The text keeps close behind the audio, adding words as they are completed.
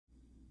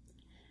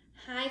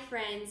Hi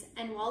friends,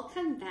 and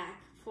welcome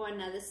back for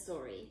another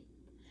story.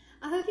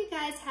 I hope you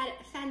guys had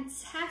a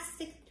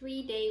fantastic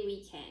 3-day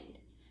weekend,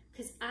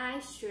 because I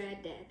sure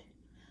did.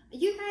 Are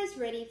you guys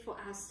ready for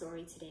our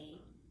story today?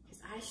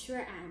 Because I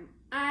sure am.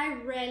 I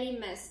really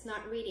missed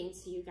not reading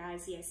to you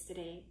guys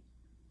yesterday.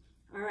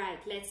 Alright,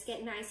 let's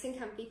get nice and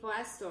comfy for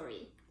our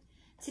story.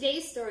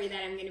 Today's story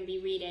that I'm going to be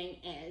reading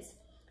is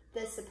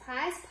The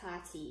Surprise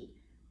Party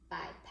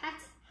by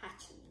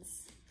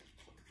Hutchins.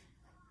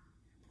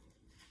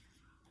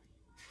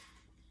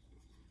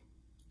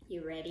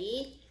 You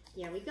ready?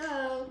 Here we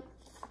go.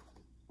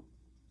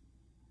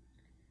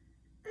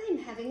 I'm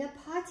having a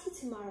party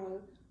tomorrow,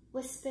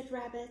 whispered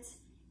Rabbit.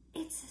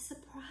 It's a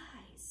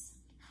surprise.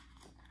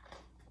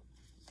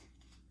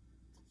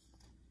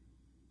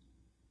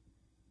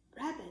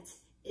 Rabbit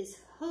is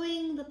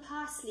hoeing the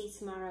parsley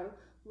tomorrow,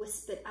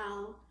 whispered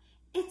Owl.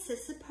 It's a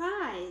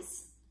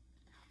surprise.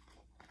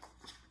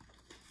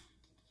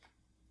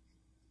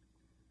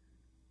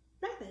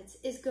 Rabbit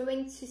is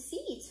going to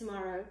sea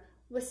tomorrow,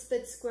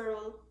 whispered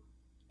Squirrel.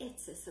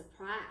 It's a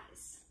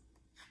surprise.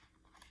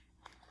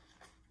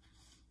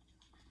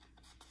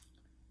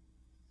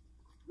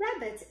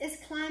 Rabbit is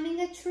climbing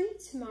a tree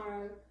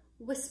tomorrow,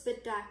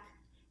 whispered Duck.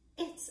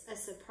 It's a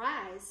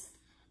surprise.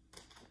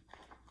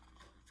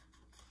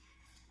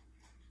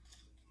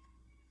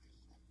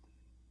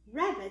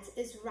 Rabbit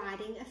is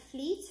riding a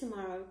flea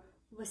tomorrow,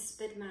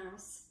 whispered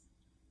Mouse.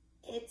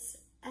 It's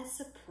a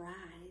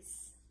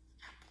surprise.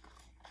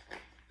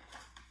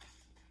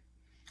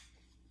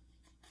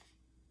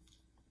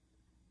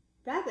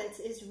 Rabbit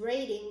is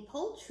raiding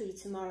poultry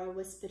tomorrow,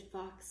 whispered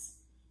Fox.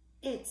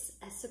 It's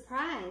a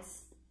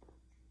surprise.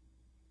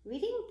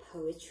 Reading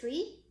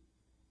poetry?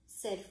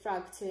 Said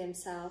Frog to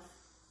himself.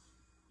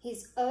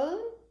 His own?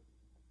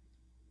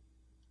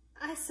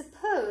 I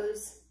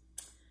suppose.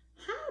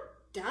 How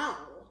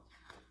dull.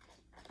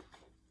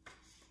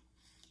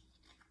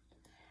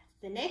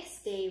 The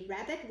next day,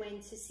 Rabbit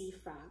went to see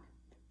Frog.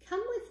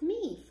 Come with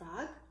me,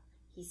 Frog,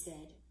 he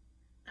said.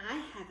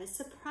 I have a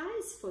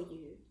surprise for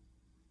you.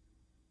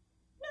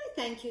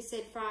 No, thank you,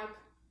 said Frog.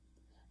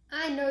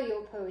 I know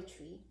your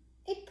poetry.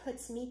 It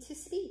puts me to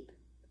sleep.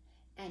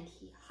 And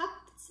he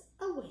hopped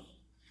away.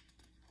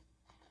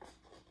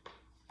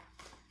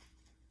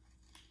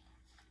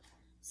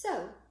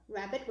 So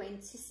Rabbit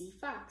went to see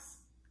Fox.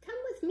 Come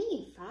with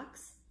me,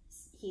 Fox,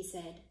 he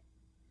said.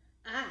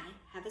 I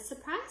have a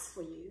surprise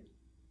for you.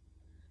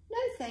 No,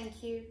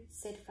 thank you,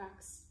 said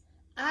Fox.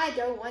 I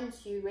don't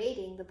want you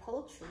raiding the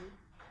poultry.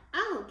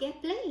 I'll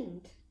get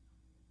blamed.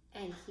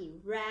 And he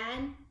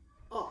ran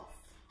off.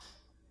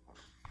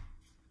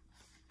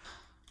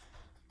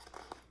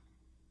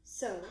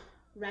 So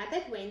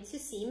Rabbit went to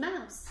see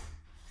Mouse.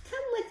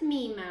 Come with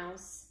me,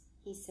 Mouse,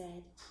 he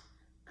said.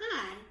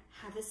 I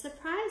have a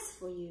surprise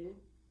for you.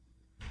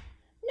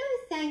 No,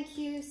 thank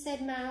you,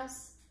 said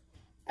Mouse.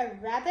 A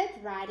rabbit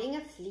riding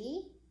a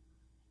flea?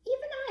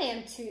 Even I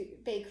am too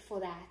big for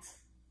that.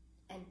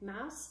 And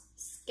Mouse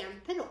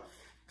scampered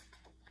off.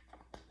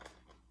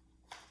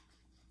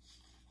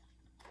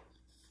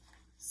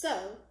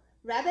 So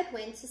Rabbit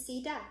went to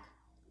see Duck.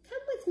 Come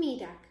with me,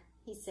 Duck,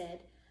 he said.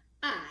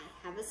 I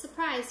have a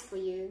surprise for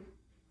you.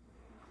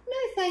 No,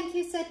 thank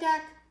you, said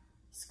Duck.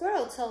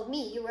 Squirrel told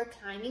me you were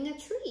climbing a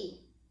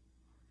tree.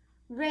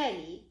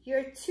 Really,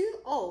 you're too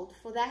old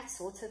for that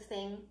sort of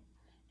thing.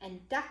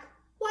 And Duck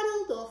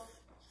waddled off.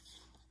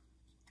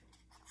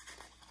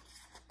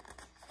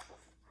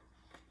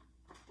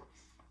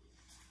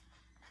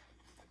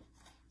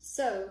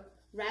 So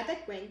Rabbit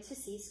went to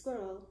see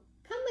Squirrel.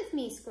 Come with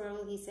me,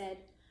 Squirrel, he said.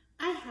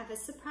 I have a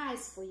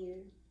surprise for you.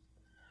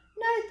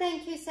 No,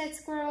 thank you, said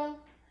Squirrel.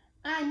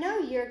 I know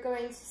you're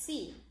going to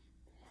sea,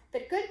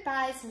 but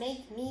goodbyes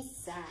make me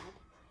sad.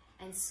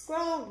 And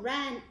Squirrel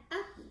ran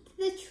up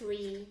the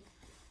tree.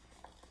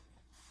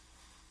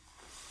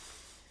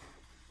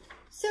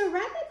 So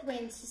Rabbit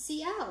went to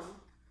see Owl.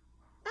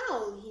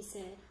 Owl, he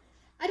said,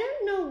 I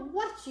don't know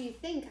what you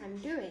think I'm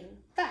doing,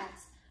 but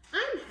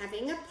I'm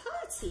having a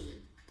party.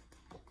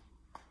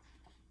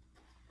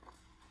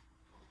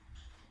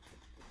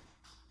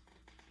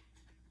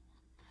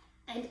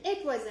 And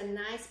it was a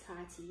nice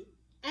party,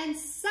 and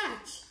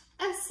such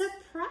a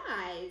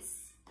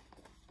surprise.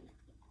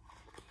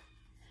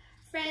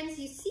 Friends,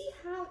 you see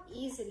how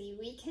easily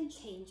we can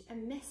change a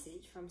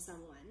message from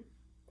someone.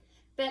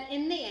 But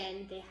in the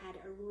end, they had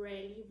a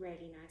really,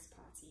 really nice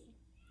party.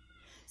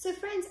 So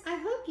friends, I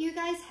hope you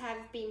guys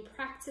have been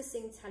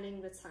practicing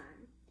telling the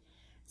time.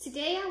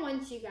 Today, I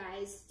want you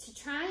guys to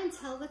try and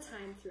tell the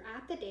time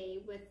throughout the day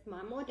with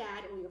mom or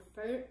dad or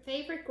your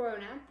favorite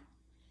grown-up.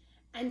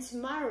 And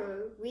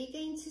tomorrow, we're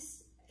going to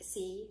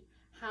see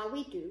how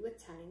we do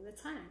with telling the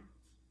time.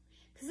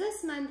 Because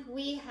this month,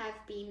 we have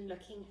been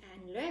looking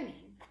and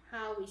learning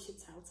how we should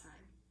tell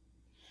time.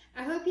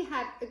 I hope you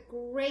have a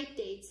great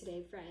day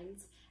today,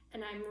 friends.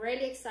 And I'm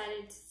really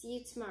excited to see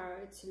you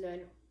tomorrow to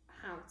learn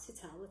how to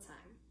tell the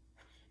time.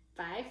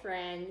 Bye,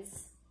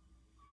 friends.